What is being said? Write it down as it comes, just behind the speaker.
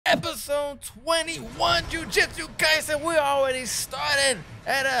episode 21 Jujutsu Kaisen. We already started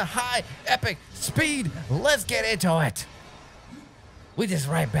at a high epic speed. Let's get into it. We just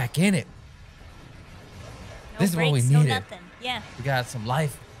right back in it. No This is what we breaks, needed. No nothing. Yeah. We got some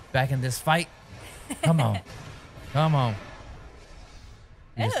life back in this fight. Come on. Come on.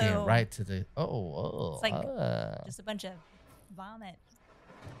 You're just getting Ew. right to the... Oh. It's like just a bunch of vomit.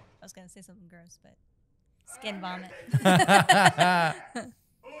 I was going to say something gross, but skin vomit.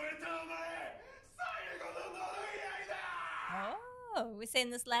 Oh, we're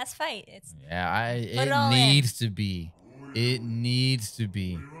saying this last fight. It's Yeah, it it needs to be. It needs to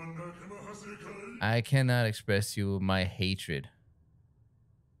be. I cannot express you my hatred.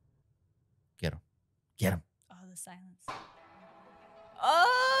 Get him. Get him. Oh, the silence.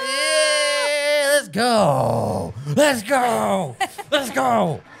 Oh! Yeah, let's go. Let's go. Let's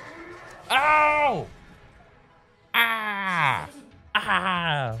go. Oh! Ah!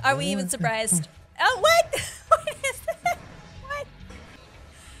 Ah! Are we even surprised? Oh, what? What is that? What?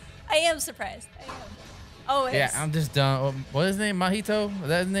 I am surprised. I am. Always. Yeah, I'm just done. What is his name? Mahito? Is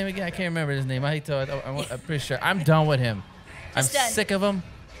that his name again? I can't remember his name. Mahito. I'm pretty sure. I'm done with him. I'm done. sick of him.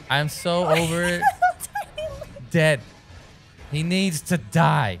 I'm so over it. Dead. He needs to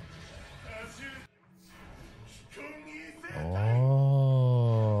die.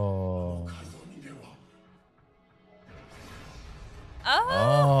 Oh.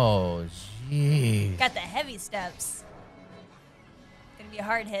 Oh, jeez. Got the heavy steps. Gonna be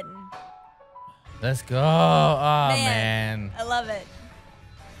hard hitting. Let's go. Oh, man. I love it.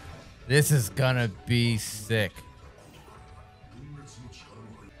 This is gonna be sick.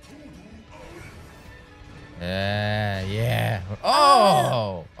 Yeah.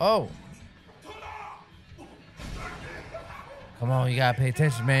 Oh. Come on, you gotta pay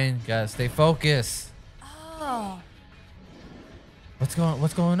attention, man. You gotta stay focused. Oh.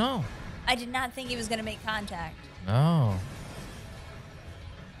 What's going on? I did not think he was gonna make contact. No.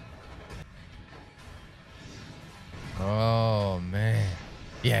 Oh man.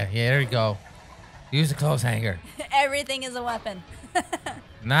 Yeah, there we go. Use the clothes hanger. Everything is a weapon.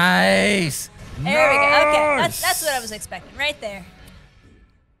 Nice. There we go. Okay, Nice! that's what I was expecting. Right there.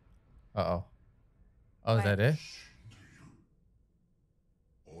 Uh-oh. Oh, is What? that it?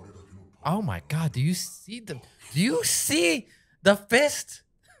 Oh my god, do you see the fist?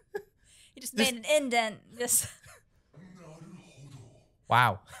 He just made an indent. Just.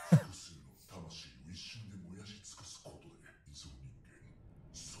 Wow.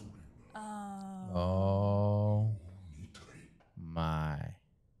 Oh my.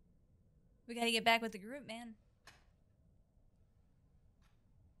 We gotta get back with the group, man.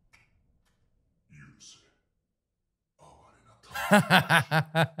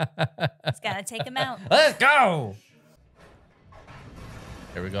 It's gotta take him out. Let's go.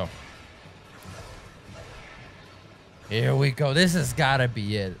 Here we go. Here we go. This has gotta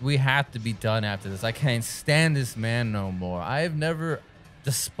be it. We have to be done after this. I can't stand this man no more. I've never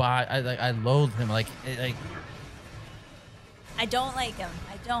despised. I loathe him. Like. I don't like him.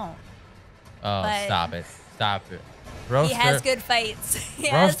 I don't. Oh, But- stop it. Stop it. Roaster, He has good fights.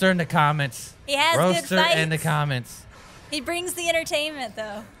 roaster in the comments. He has good roaster in the fights. comments. He brings the entertainment,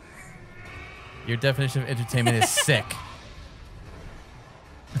 though. Your definition of entertainment is sick.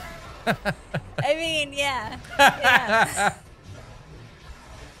 I mean, yeah. Yeah.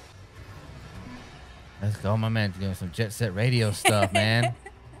 Let's go, my man. Doing some jet set radio stuff, man.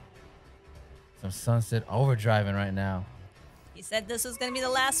 Some sunset overdriving right now. He said this was gonna be the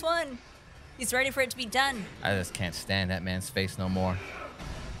last one. He's ready for it to be done. I just can't stand that man's face no more.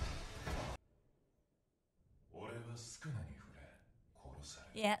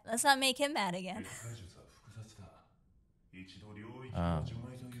 Yeah, let's not make him mad again.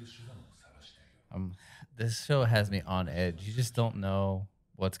 This show has me on edge. You just don't know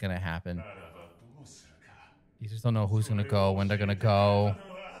what's gonna happen. You just don't know who's gonna go, when they're gonna go.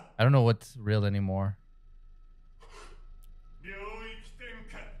 I don't know what's real anymore.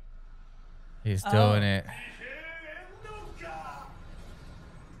 He's doing it.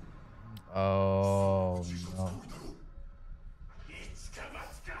 Oh no.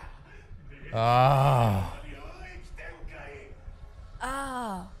 Oh.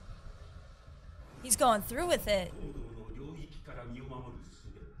 Oh. He's going through with it.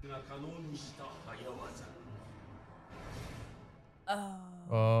 Oh.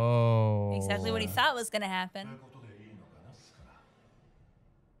 Oh. Exactly what he thought was gonna happen.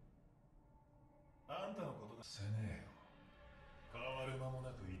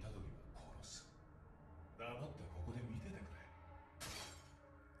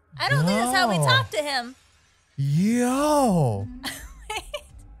 I don't think that's how we No. talk to him. Yo.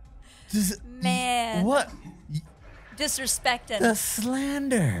 Man. What? Disrespecting. The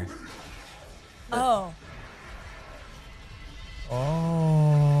slander. Oh.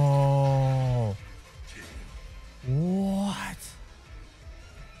 Oh. What?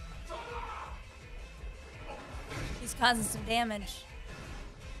 He's causing some damage.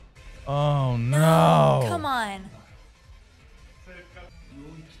 Oh no. Come on.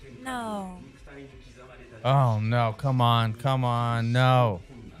 No. Oh no, come on, come on, no.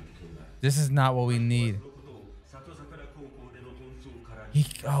 This is not what we need.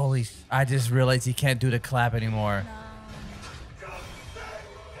 I just realized he can't do the clap anymore. No.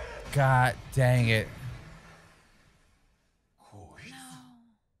 God dang it.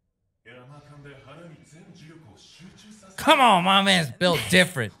 Come on, my man's built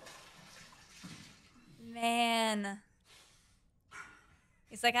different. Man.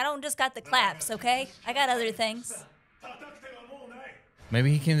 He's like, I don't just got the claps, okay? I got other things.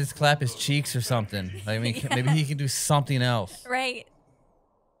 Maybe he can just clap his cheeks or something. Like, I mean, Yeah. maybe he can do something else. Right.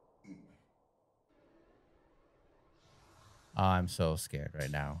 Oh, I'm so scared right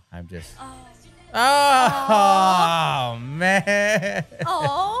now. I'm just. Oh. Oh, man.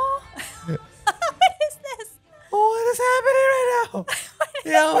 Oh. What is this? What is happening right now?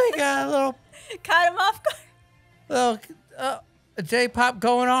 Yeah, we got a little Caught him off guard. J-pop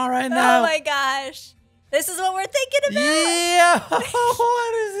going on right now. Oh my gosh. This is what we're thinking about. Yeah.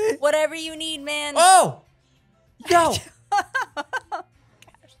 What is it? Whatever you need, man. Oh. Yo.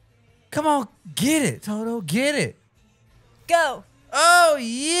 Come on. Get it, Toto. Get it. Go. Oh,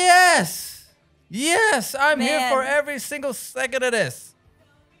 yes. Yes. I'm here Man. for every single second of this.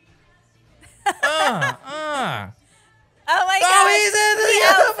 Oh my Oh, gosh. he's in the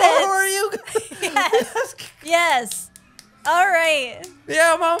uniform. Yes. Yes. All right.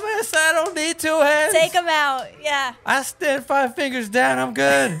 Yeah, my man said I don't need two hands. Take him out. Yeah. I stand 5 fingers down. I'm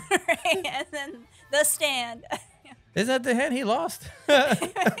good. Right. And then the stand. Is that the hand he lost? I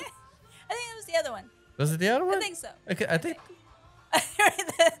think it was the other one. Was it the other one? I think so. Okay, I think.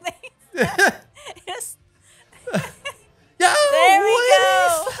 Just, Yo, there we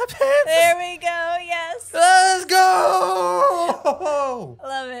go. Stop hands. There we go. Yes. Let's go. I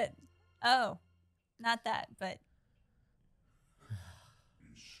love it. Oh, not that, but.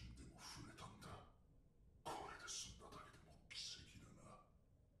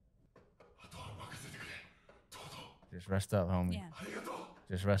 Just rest up, homie. Yeah.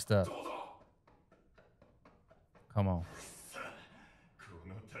 Just rest up. Come on.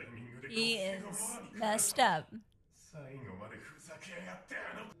 He is messed up.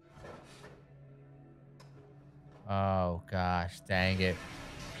 Oh, gosh. Dang it.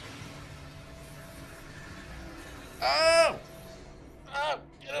 Oh! Oh!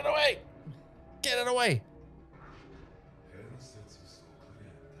 Get it away! Get it away!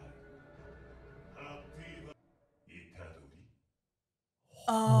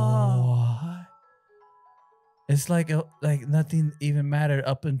 Oh. What? It's like nothing even mattered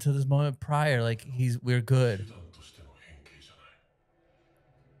up until this moment prior. Like we're good.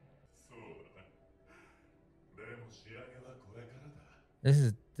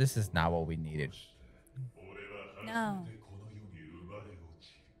 This is not what we needed. No.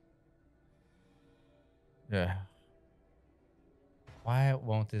 Yeah. Why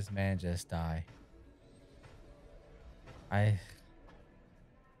won't this man just die?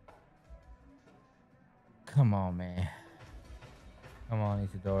 Come on, man. Come on,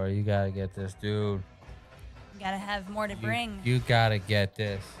 Itadori. You gotta get this, dude. You gotta have more to bring. You gotta get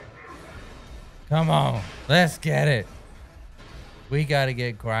this. Come on. Let's get it. We gotta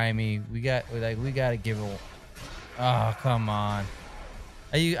get grimy. We gotta give it. Oh, come on.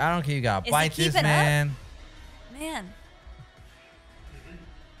 I don't care. You gotta Is bite he this keeping man. up? Man.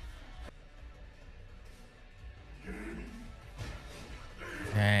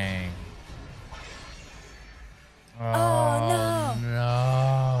 Dang. Oh, no.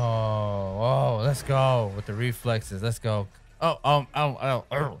 No. Oh, let's go with the reflexes. Let's go. Oh.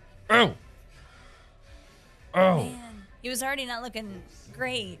 Man. He was already not looking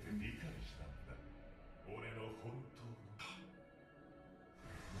great.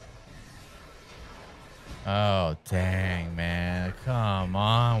 Oh, dang, man. Come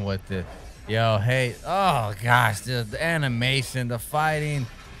on with the... Yo, hey. Oh, gosh. The animation, the fighting.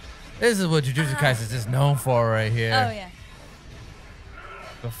 This is what Jujutsu Kaisen is known for right here. Oh, yeah.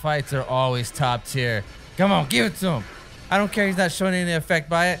 The fights are always top tier. Come on, give it to him. I don't care he's not showing any effect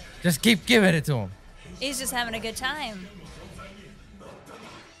by it. Just keep giving it to him. He's just having a good time.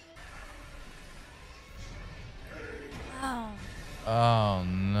 Oh. Oh,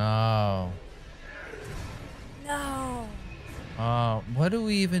 no. No. What do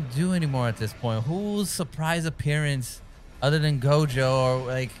we even do anymore at this point? Whose surprise appearance other than Gojo or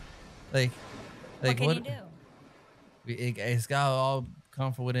like What can what? you do? It's got to all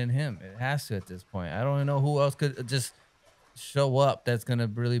come from within him. It has to at this point. I don't even know who else could just show up that's gonna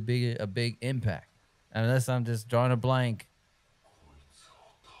really be a big impact. Unless I'm just drawing a blank.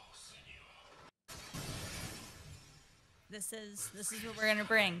 This is what we're gonna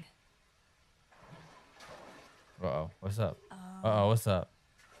bring. Uh-oh, what's up? Uh-oh, what's up?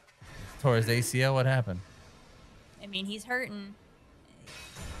 Tore his ACL, what happened? I mean, he's hurting.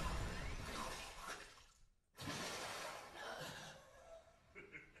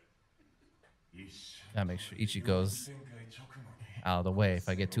 Gotta make sure Ichi goes out of the way if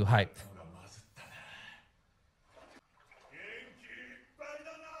I get too hyped.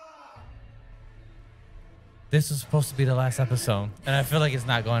 This was supposed to be the last episode, and I feel like it's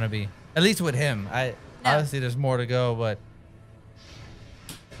not going to be. At least with him. Obviously there's more to go, but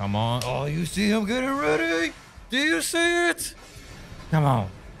come on. Oh, you see him getting ready? Do you see it? Come on.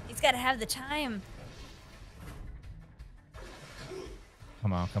 He's got to have the time.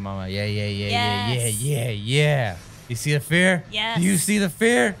 Come on, come on. Yeah. Yes. You see the fear? Yes. Do you see the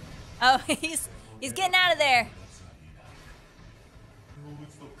fear? Oh, he's getting out of there.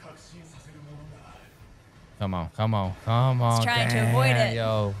 Come on. He's trying to avoid it.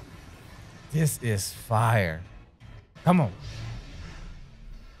 Yo. This is fire. Come on.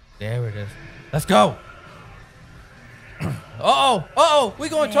 There it is. Let's go. Uh-oh. We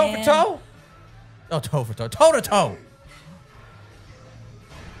going toe for toe? Oh, toe for toe. Toe to toe.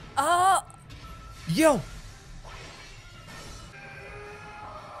 Oh. Yo.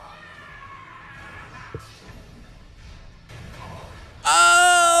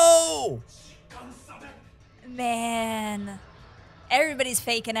 Oh. Man. Everybody's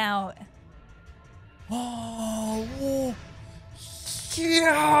faking out. Oh.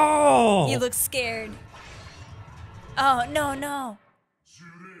 Yo. He looks scared. Oh, no.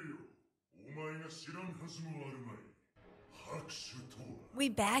 We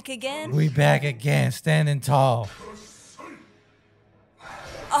back again? We back again, standing tall.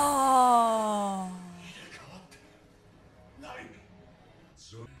 Oh.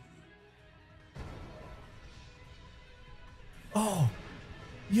 Oh.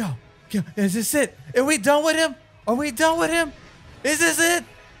 Yo. Is this it? Are we done with him? Is this it?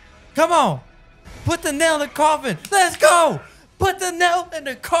 Come on. Put the nail in the coffin. Let's go. Put the nail in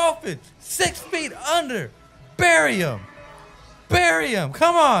the coffin. 6 feet under. Bury him.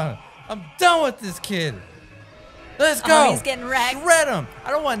 Come on. I'm done with this kid. Let's go. Oh, he's getting wrecked. Shred him.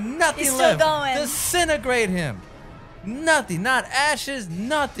 I don't want nothing He's left. still going. Disintegrate him. Nothing. Not ashes.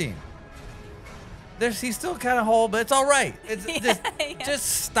 Nothing. He's still kind of whole, but it's all right. Just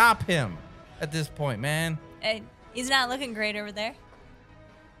stop him at this point, man. Hey, he's not looking great over there.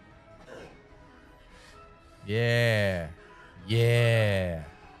 Yeah.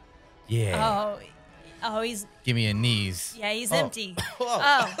 Oh, he's... Give me a knees. Yeah, he's Oh. empty.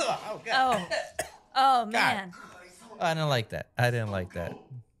 Oh, God. Oh, man. I didn't like that.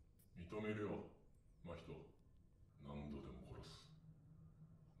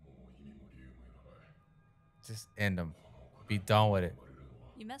 Just end him. Be done with it.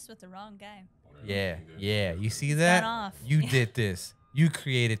 You messed with the wrong guy. Yeah. You see that? off. You did this. You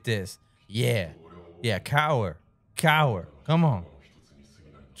created this. Yeah. Cower. Come on.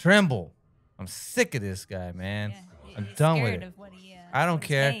 Tremble. I'm sick of this guy, man. Yeah, I'm he's done with scared it. of what he, I don't what he's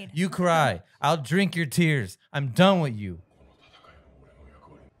care. made. You cry. I'll drink your tears. I'm done with you.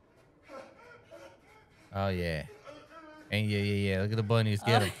 Oh, yeah. And yeah. Look at the bunnies.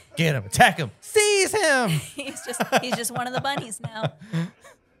 Get him. Get him. Attack him. Seize him. he's just one of the bunnies now.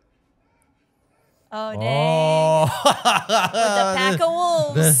 Oh, dang. With the pack of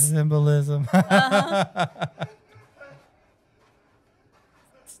wolves. The symbolism.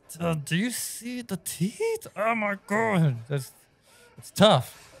 Do you see the teeth? Oh my god. It's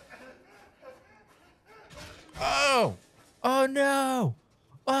tough. Oh no.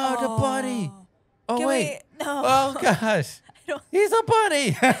 Oh, the bunny. Oh, Can wait. we- no. Oh, gosh. He's a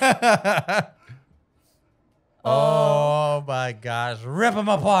bunny. Oh, my gosh. Rip him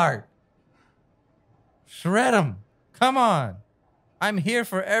apart. Shred him. Come on. I'm here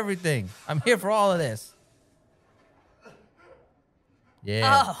for everything. I'm here for all of this.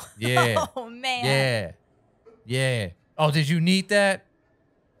 Yeah. Oh. Yeah. Oh, man. Yeah. Oh, did you need that?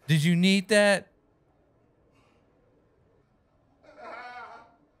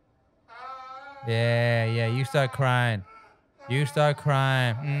 Yeah. You start crying.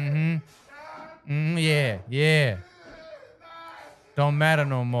 Yeah. Don't matter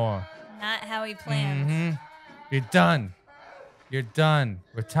no more. Not how he planned. You're done. You're done.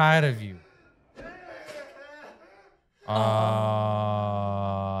 We're tired of you.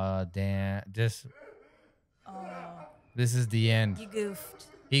 Damn. Just. This is the end. You goofed.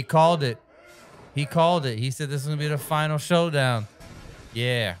 He called it. He called it. He said this is going to be the final showdown.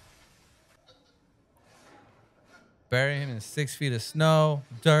 Yeah. Bury him in 6 feet of snow,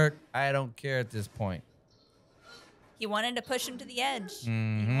 dirt. I don't care at this point. He wanted to push him to the edge.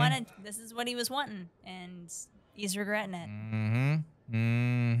 Mm-hmm. He wanted. This is what he was wanting, and he's regretting it. Mm-hmm.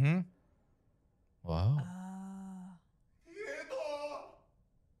 Mm-hmm. Wow.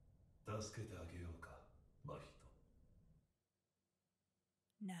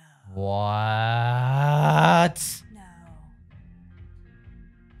 No. What? No.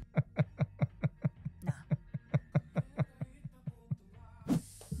 No.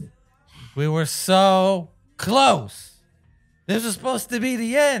 We were so close. This was supposed to be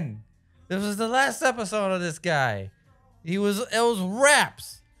the end. This was the last episode of this guy. It was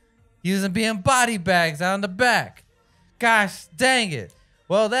wraps. He was being body bags on the back. Gosh dang it.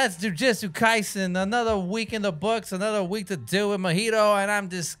 Well, that's Jujutsu Kaisen. Another week in the books, another week to do with Mojito, and I'm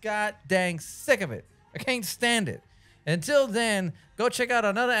just god dang sick of it. I can't stand it. Until then, go check out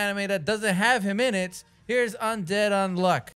another anime that doesn't have him in it. Here's Undead Unluck.